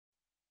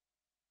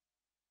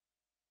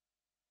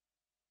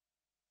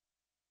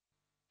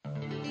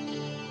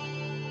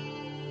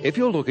If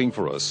you're looking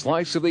for a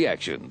slice of the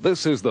action,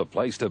 this is the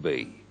place to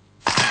be.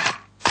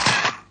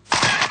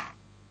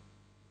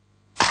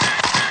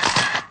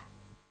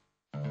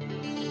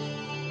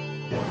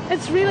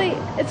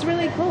 It's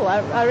really cool.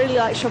 I really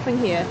like shopping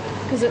here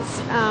because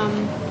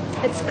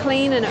it's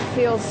clean and it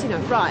feels,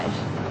 right.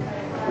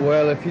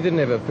 Well, if you didn't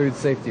have a food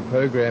safety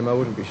program, I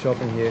wouldn't be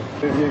shopping here.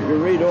 You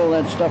read all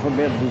that stuff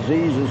about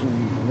diseases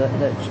and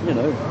that's,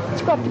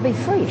 It's got to be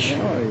fresh.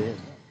 Oh, yeah.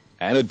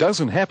 And it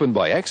doesn't happen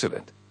by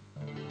accident.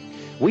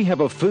 We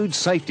have a food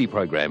safety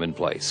program in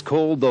place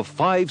called the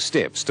 5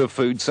 Steps to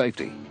Food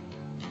Safety.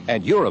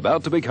 And you're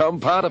about to become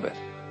part of it.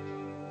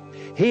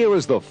 Here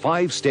is the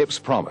 5 steps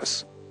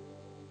promise.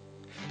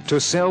 To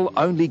sell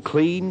only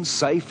clean,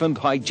 safe and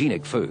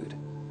hygienic food.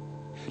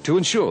 To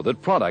ensure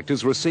that product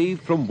is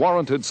received from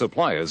warranted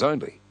suppliers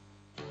only.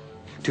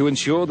 To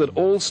ensure that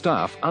all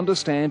staff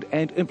understand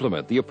and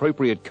implement the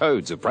appropriate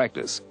codes of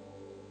practice.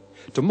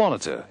 To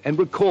monitor and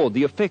record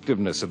the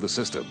effectiveness of the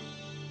system.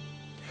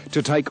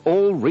 To take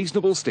all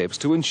reasonable steps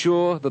to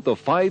ensure that the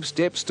 5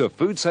 Steps to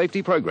Food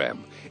Safety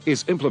program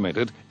is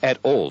implemented at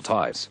all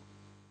times.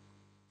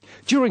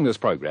 During this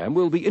program,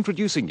 we'll be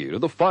introducing you to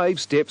the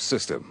 5-step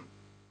system.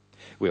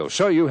 We'll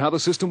show you how the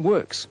system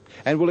works,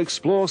 and we'll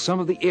explore some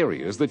of the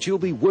areas that you'll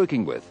be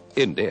working with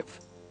in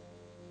depth.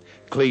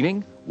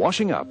 Cleaning,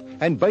 washing up,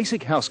 and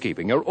basic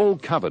housekeeping are all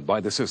covered by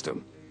the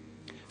system.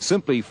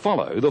 Simply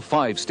follow the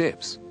 5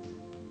 steps.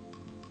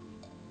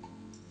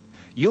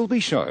 You'll be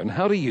shown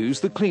how to use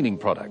the cleaning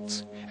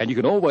products, and you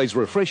can always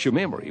refresh your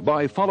memory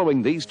by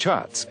following these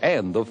charts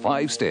and the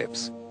 5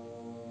 steps.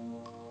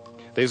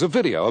 There's a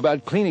video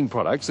about cleaning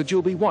products that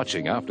you'll be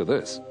watching after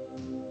this.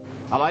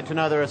 I like to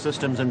know there are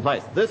systems in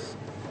place. This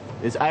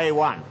is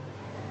A1.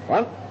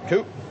 1,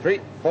 2, 3,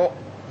 4,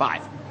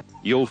 5.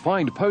 You'll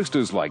find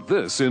posters like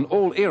this in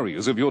all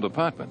areas of your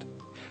department.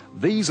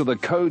 These are the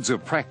codes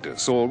of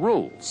practice or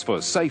rules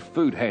for safe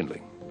food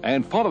handling,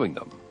 and following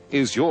them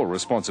is your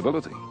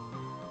responsibility.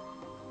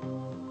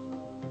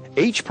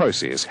 Each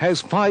process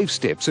has 5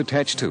 steps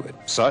attached to it,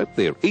 so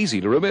they're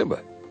easy to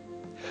remember.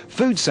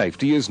 Food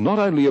safety is not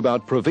only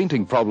about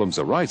preventing problems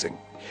arising,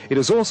 it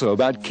is also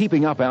about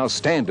keeping up our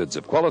standards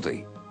of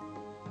quality.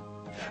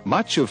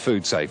 Much of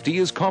food safety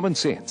is common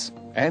sense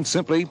and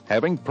simply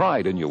having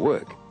pride in your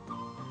work.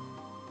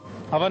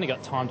 I've only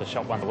got time to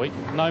shop once a week.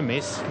 No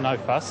mess, no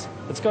fuss.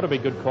 It's got to be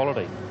good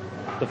quality.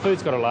 The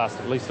food's got to last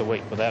at least a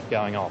week without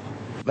going off.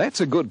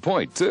 That's a good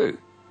point too.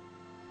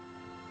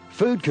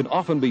 Food can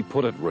often be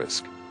put at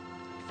risk.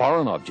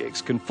 Foreign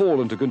objects can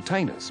fall into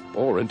containers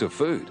or into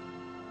food.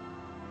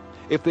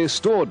 If they're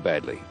stored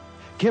badly,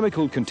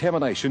 chemical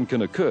contamination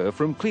can occur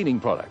from cleaning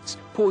products,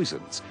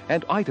 poisons,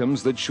 and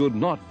items that should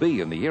not be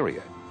in the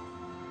area.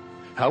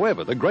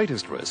 However, the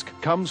greatest risk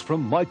comes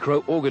from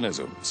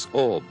microorganisms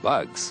or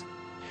bugs.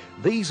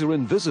 These are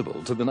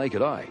invisible to the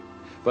naked eye,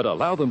 but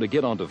allow them to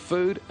get onto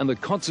food and the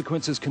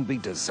consequences can be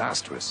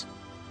disastrous.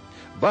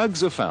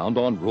 Bugs are found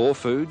on raw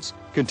foods,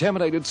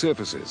 contaminated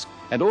surfaces,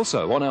 and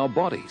also on our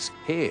bodies,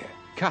 hair,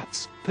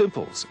 cuts,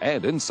 pimples,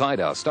 and inside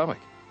our stomach.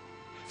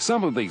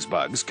 Some of these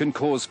bugs can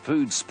cause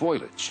food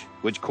spoilage,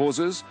 which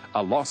causes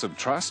a loss of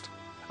trust,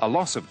 a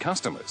loss of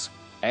customers,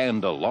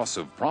 and a loss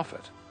of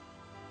profit.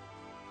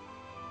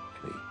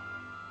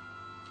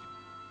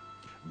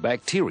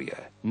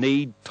 Bacteria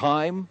need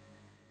time,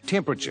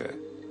 temperature,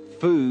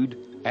 food,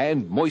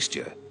 and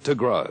moisture to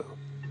grow.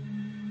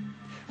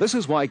 This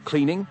is why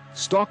cleaning,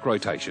 stock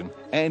rotation,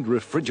 and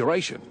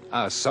refrigeration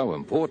are so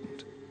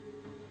important.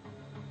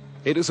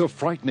 It is a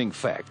frightening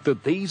fact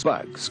that these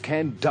bugs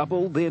can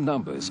double their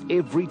numbers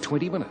every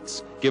 20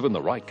 minutes, given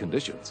the right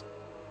conditions.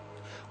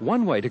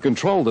 One way to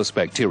control this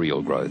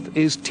bacterial growth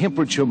is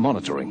temperature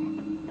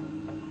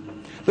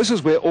monitoring. This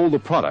is where all the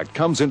product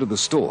comes into the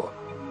store.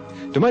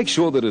 To make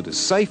sure that it is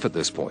safe at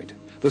this point,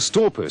 the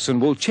store person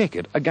will check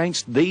it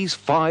against these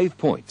 5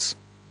 points.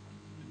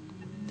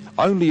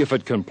 Only if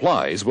it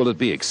complies will it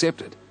be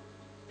accepted.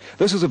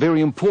 This is a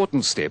very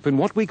important step in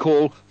what we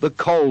call the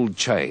cold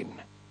chain.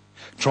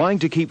 Trying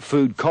to keep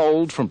food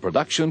cold from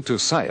production to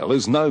sale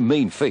is no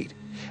mean feat,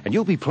 and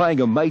you'll be playing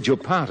a major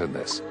part in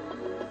this.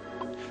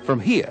 From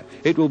here,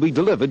 it will be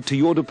delivered to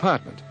your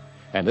department,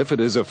 and if it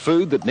is a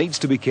food that needs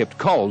to be kept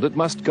cold, it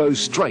must go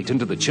straight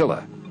into the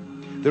chiller.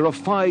 There are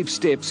 5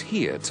 steps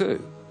here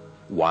too.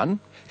 1.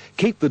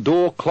 Keep the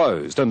door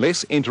closed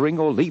unless entering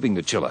or leaving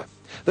the chiller.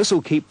 This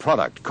will keep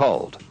product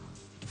cold.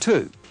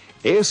 2.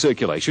 Air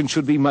circulation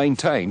should be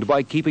maintained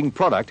by keeping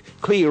product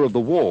clear of the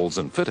walls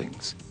and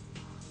fittings.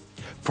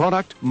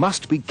 Product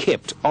must be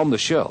kept on the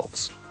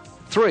shelves.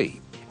 3.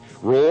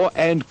 Raw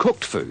and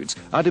cooked foods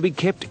are to be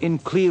kept in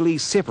clearly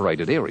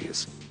separated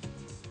areas.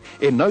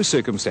 In no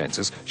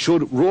circumstances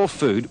should raw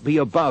food be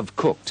above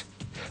cooked.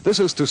 This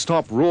is to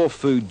stop raw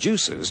food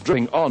juices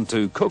dripping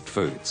onto cooked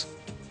foods.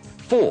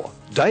 4.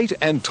 Date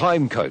and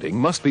time coding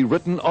must be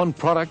written on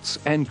products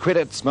and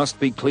credits must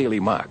be clearly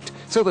marked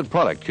so that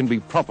product can be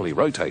properly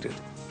rotated.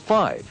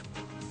 5.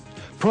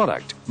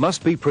 Product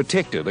must be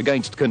protected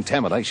against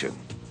contamination.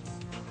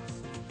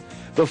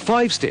 The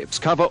 5 steps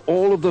cover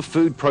all of the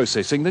food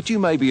processing that you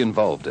may be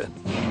involved in.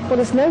 Well,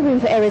 there's no room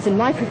for errors in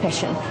my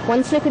profession.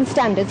 One slip in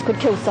standards could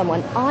kill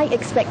someone. I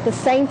expect the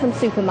same from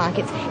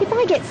supermarkets. If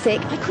I get sick,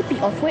 I could be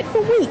off work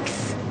for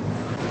weeks.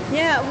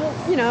 Yeah,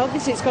 well, you know,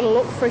 obviously it's got to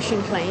look fresh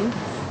and clean.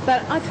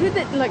 But I've heard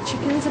that, like,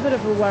 chicken's a bit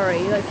of a worry.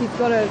 Like, you've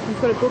got to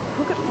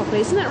cook it properly.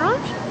 Isn't that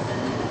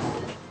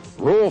right?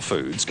 Raw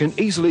foods can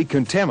easily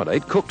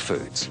contaminate cooked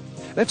foods.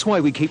 That's why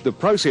we keep the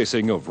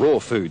processing of raw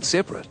food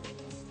separate.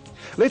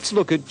 Let's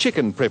look at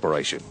chicken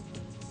preparation.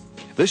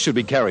 This should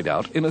be carried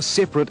out in a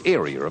separate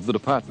area of the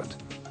department.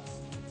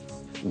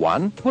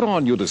 1. Put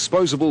on your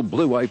disposable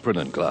blue apron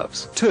and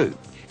gloves. 2.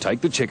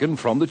 Take the chicken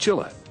from the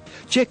chiller.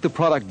 Check the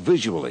product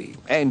visually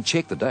and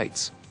check the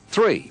dates.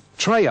 3.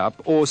 Tray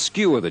up or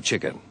skewer the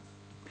chicken.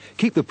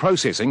 Keep the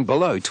processing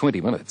below 20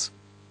 minutes.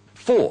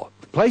 4.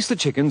 Place the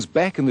chickens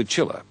back in the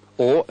chiller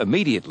or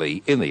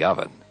immediately in the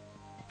oven.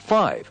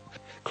 5.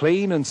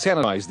 Clean and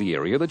sanitize the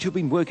area that you've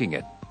been working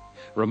in.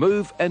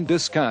 Remove and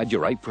discard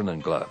your apron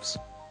and gloves.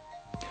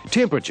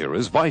 Temperature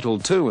is vital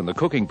too in the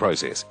cooking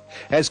process,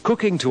 as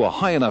cooking to a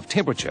high enough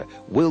temperature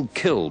will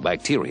kill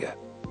bacteria.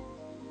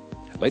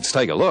 Let's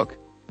take a look.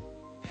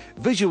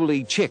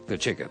 Visually check the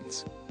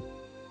chickens.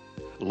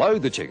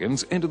 Load the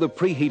chickens into the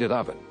preheated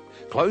oven,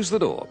 close the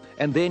door,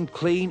 and then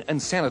clean and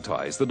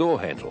sanitize the door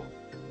handle.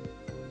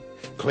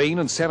 Clean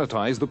and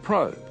sanitize the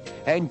probe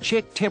and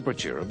check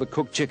temperature of the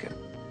cooked chicken.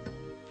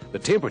 The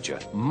temperature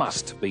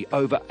must be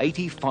over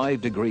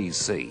 85 degrees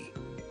C.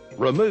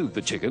 Remove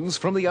the chickens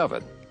from the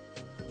oven.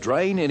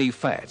 Drain any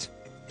fat.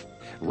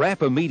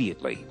 Wrap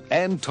immediately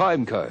and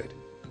time code.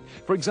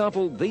 For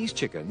example, these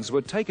chickens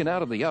were taken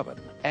out of the oven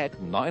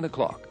at 9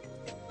 o'clock.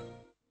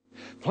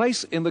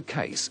 Place in the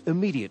case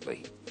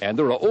immediately. And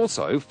there are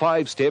also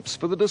 5 steps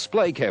for the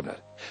display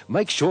cabinet.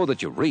 Make sure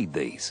that you read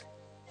these.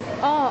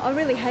 Oh, I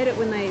really hate it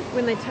when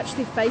they touch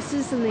their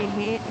faces and their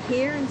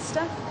hair and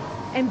stuff.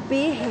 And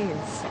bare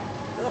hands.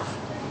 Ugh.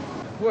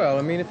 Well,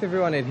 I mean, if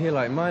everyone had hair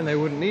like mine, they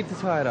wouldn't need to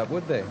tie it up,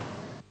 would they?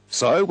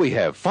 So we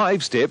have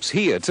 5 steps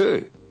here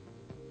too.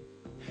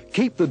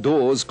 Keep the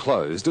doors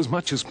closed as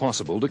much as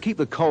possible to keep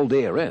the cold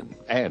air in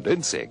and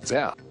insects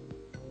out.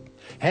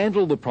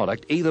 Handle the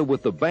product either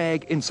with the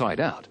bag inside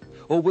out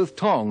or with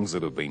tongs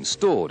that have been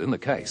stored in the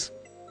case.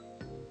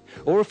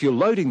 Or if you're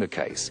loading the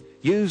case,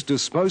 use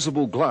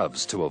disposable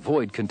gloves to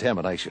avoid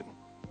contamination.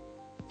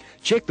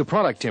 Check the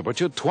product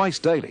temperature twice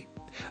daily.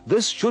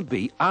 This should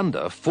be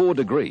under 4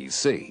 degrees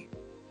C.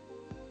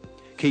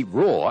 Keep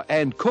raw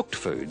and cooked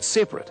foods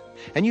separate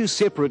and use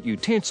separate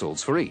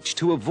utensils for each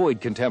to avoid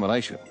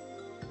contamination.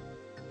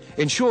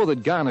 Ensure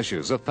that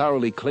garnishes are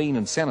thoroughly clean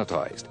and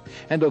sanitized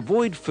and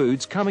avoid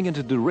foods coming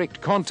into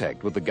direct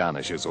contact with the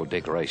garnishes or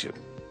decoration.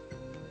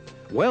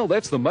 Well,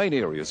 that's the main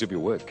areas of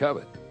your work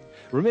covered.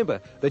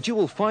 Remember that you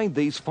will find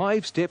these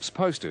 5 steps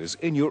posters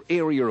in your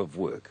area of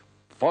work.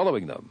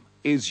 Following them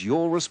is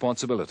your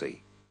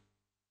responsibility.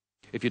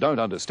 If you don't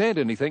understand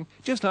anything,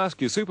 just ask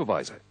your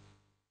supervisor.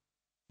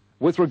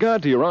 With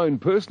regard to your own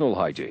personal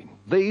hygiene,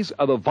 these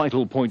are the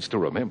vital points to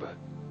remember.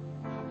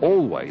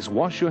 Always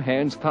wash your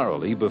hands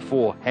thoroughly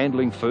before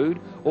handling food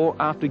or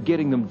after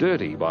getting them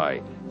dirty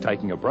by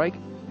taking a break,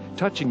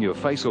 touching your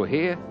face or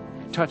hair,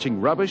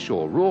 touching rubbish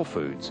or raw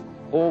foods,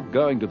 or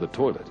going to the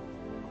toilet.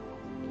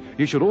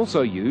 You should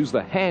also use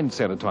the hand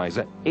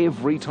sanitizer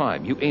every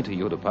time you enter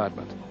your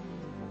department.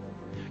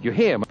 Your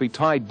hair must be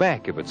tied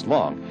back if it's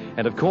long,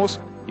 and of course,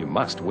 you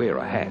must wear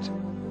a hat.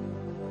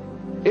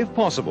 If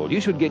possible,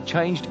 you should get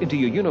changed into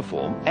your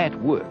uniform at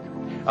work.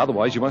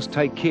 Otherwise, you must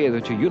take care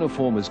that your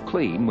uniform is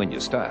clean when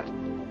you start.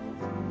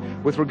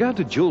 With regard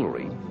to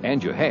jewellery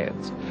and your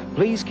hands,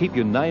 please keep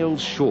your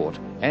nails short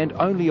and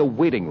only a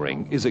wedding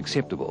ring is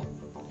acceptable.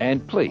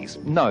 And please,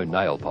 no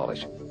nail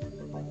polish.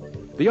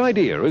 The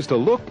idea is to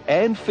look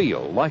and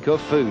feel like a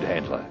food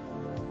handler.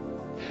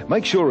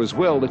 Make sure as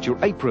well that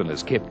your apron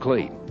is kept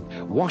clean.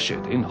 Wash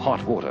it in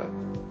hot water.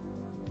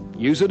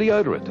 Use a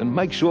deodorant and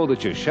make sure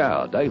that you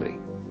shower daily.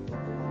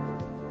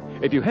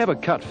 If you have a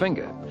cut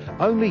finger,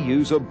 only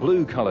use a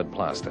blue-coloured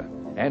plaster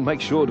and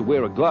make sure to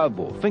wear a glove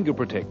or finger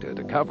protector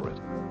to cover it.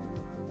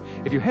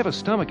 If you have a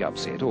stomach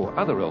upset or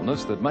other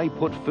illness that may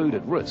put food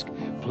at risk,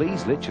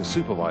 please let your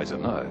supervisor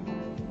know.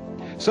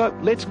 So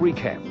let's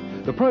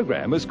recap. The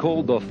program is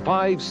called the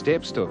 5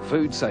 Steps to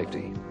Food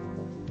Safety.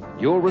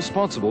 You're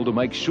responsible to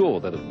make sure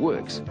that it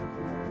works.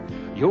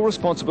 Your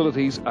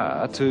responsibilities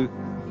are to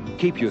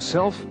keep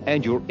yourself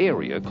and your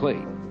area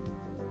clean.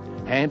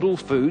 Handle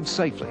food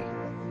safely.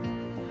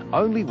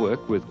 Only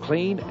work with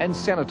clean and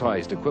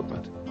sanitized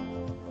equipment.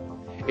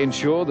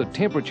 Ensure the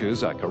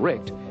temperatures are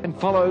correct and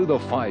follow the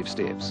 5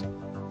 steps.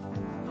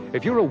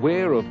 If you're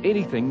aware of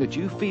anything that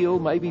you feel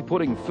may be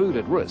putting food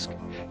at risk,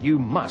 you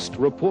must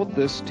report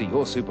this to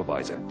your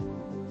supervisor.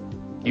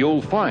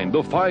 You'll find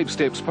the 5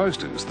 steps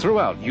posters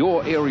throughout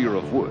your area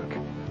of work.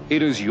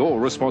 It is your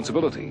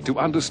responsibility to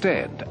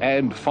understand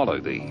and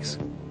follow these.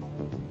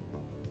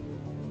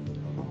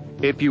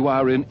 If you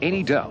are in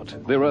any doubt,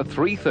 there are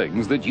 3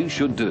 things that you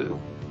should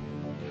do.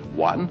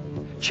 1.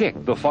 Check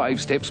the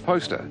 5 steps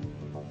poster.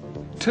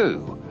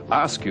 2.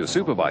 Ask your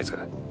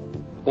supervisor.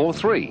 Or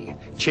 3.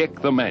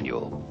 Check the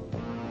manual.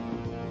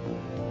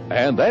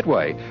 And that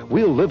way,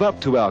 we'll live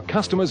up to our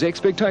customers'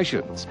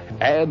 expectations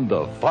and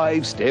the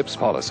 5 steps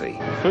policy.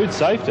 Food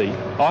safety?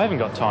 I haven't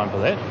got time for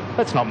that.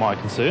 That's not my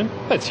concern.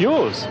 That's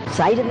yours.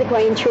 Say to the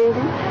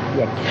grandchildren,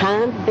 you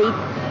can't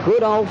beat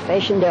good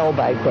old-fashioned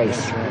elbow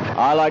grease.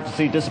 I like to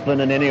see discipline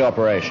in any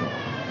operation.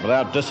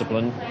 Without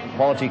discipline,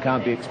 quality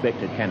can't be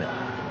expected, can it?